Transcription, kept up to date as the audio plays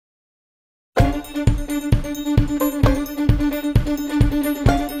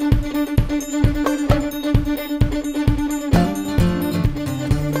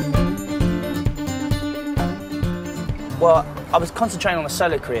Well, I was concentrating on a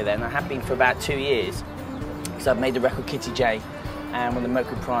solo career then. I had been for about 2 years because I'd made the record Kitty J, and when the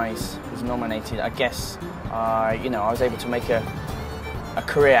Mercury Prize was nominated, I guess I was able to make a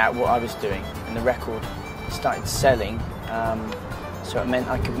career out of what I was doing, and the record started selling. So it meant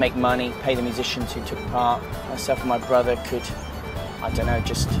I could make money, pay the musicians who took part. Myself and my brother could, I don't know,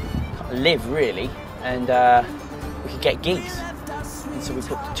 just live really, and we could get gigs. And so we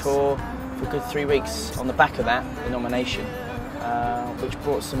booked a tour for a good 3 weeks on the back of that, the nomination, which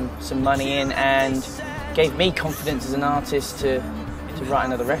brought some money in and gave me confidence as an artist to write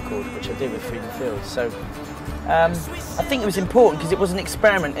another record, which I did with Freedom Fields. So I think it was important because it was an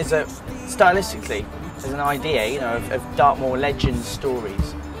experiment stylistically, as an idea, of Dartmoor legend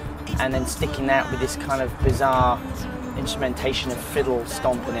stories, and then sticking that with this kind of bizarre instrumentation of fiddle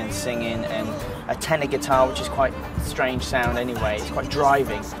stomping and singing, and a tenor guitar, which is quite a strange sound anyway. It's quite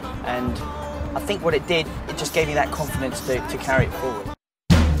driving, and I think what it did, it just gave me that confidence to carry it forward.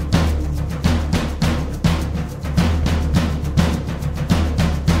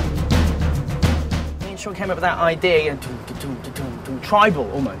 Me and Sean came up with that idea, tribal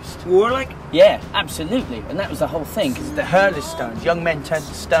almost. Warlike? Yeah, absolutely, and that was the whole thing, because the Hurlers Stones, young men turned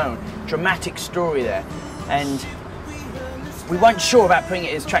to stone, dramatic story there, and we weren't sure about putting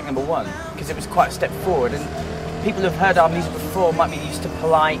it as track number 1, because it was quite a step forward, and people who've heard our music before might be used to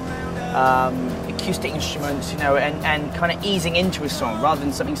polite acoustic instruments, and kind of easing into a song rather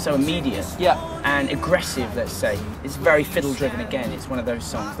than something so immediate and aggressive, let's say. It's very fiddle driven again. It's one of those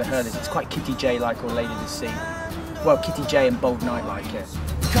songs, the Hurlers. It's quite Kitty J like or Lady to Sea. Well, Kitty J and Bold Night like it.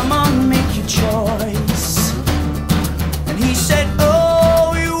 Come on, make your choice. And he said,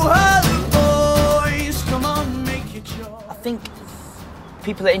 oh, you are the boys. Come on, make your choice. I think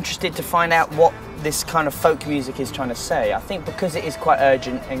people are interested to find out what this kind of folk music is trying to say. I think because it is quite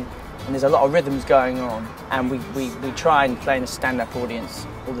urgent and there's a lot of rhythms going on, and we try and play in a stand-up audience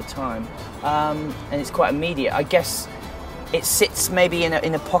all the time, and it's quite immediate. I guess it sits maybe in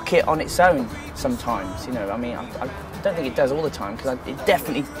a pocket on its own sometimes, I mean, I don't think it does all the time, because it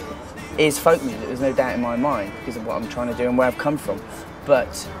definitely is folk music, there's no doubt in my mind, because of what I'm trying to do and where I've come from.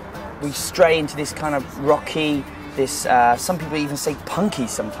 But we stray into this kind of rocky, some people even say punky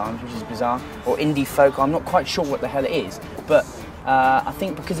sometimes, which is bizarre, or indie folk. I'm not quite sure what the hell it is, but I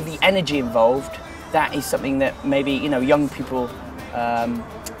think because of the energy involved, that is something that maybe young people are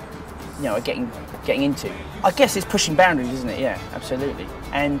getting into. I guess it's pushing boundaries, isn't it? Yeah, absolutely.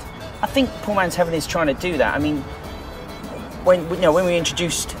 And I think Poor Man's Heaven is trying to do that. I mean, when we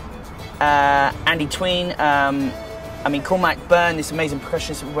introduced Andy Tween, I mean, Cormac Byrne, this amazing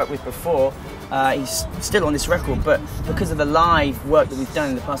percussionist that we worked with before, he's still on this record, but because of the live work that we've done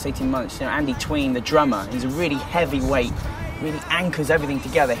in the past 18 months, Andy Tween, the drummer, he's a really heavy weight, really anchors everything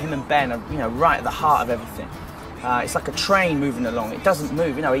together. Him and Ben are, right at the heart of everything. It's like a train moving along. It doesn't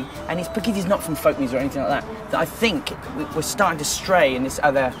move, and it's because he's not from folk music or anything like that, that I think we're starting to stray in this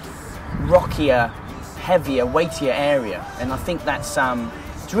other rockier, heavier, weightier area, and I think that's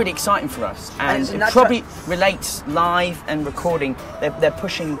it's really exciting for us, and it probably relates live and recording. They're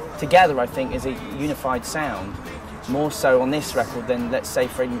pushing together, I think, as a unified sound, more so on this record than, let's say,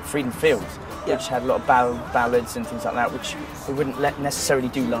 Freedom Fields, which had a lot of ballads and things like that, which we wouldn't necessarily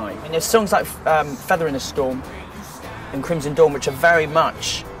do live. I mean, there's songs like Feather in a Storm and Crimson Dawn, which are very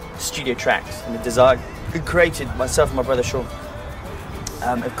much studio tracks, and the design we created, myself and my brother Sean,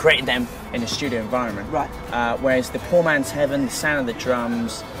 have created them in a studio environment. Right. Whereas the Poor Man's Heaven, the sound of the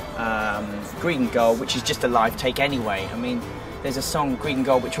drums, Green and Gold, which is just a live take anyway. I mean, there's a song, Green and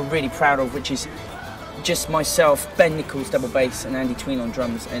Gold, which we're really proud of, which is just myself, Ben Nichols double bass, and Andy Tween on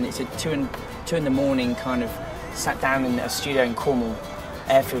drums, and it's at 2 in the morning, kind of sat down in a studio in Cornwall,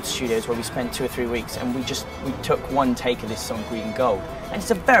 Airfield Studios, where we spent 2 or 3 weeks, and we took one take of this song, Green and Gold, and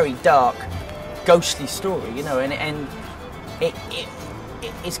it's a very dark, ghostly story, and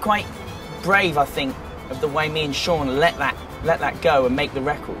it's quite brave, I think, of the way me and Sean let that go and make the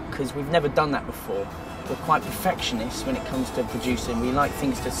record, because we've never done that before. We're quite perfectionists when it comes to producing. We like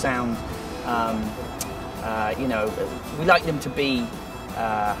things to sound, we like them to be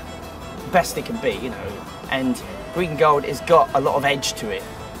best they can be, and Green and Gold has got a lot of edge to it,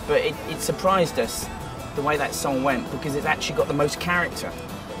 but it surprised us the way that song went, because it's actually got the most character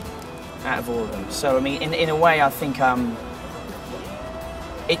out of all of them. So I mean, in a way, I think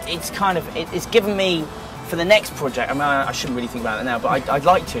it's given me, for the next project, I mean, I shouldn't really think about it now, but I'd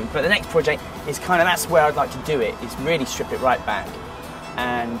like to, but the next project is that's where I'd like to do it, is really strip it right back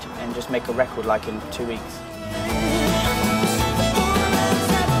and just make a record like in 2 weeks.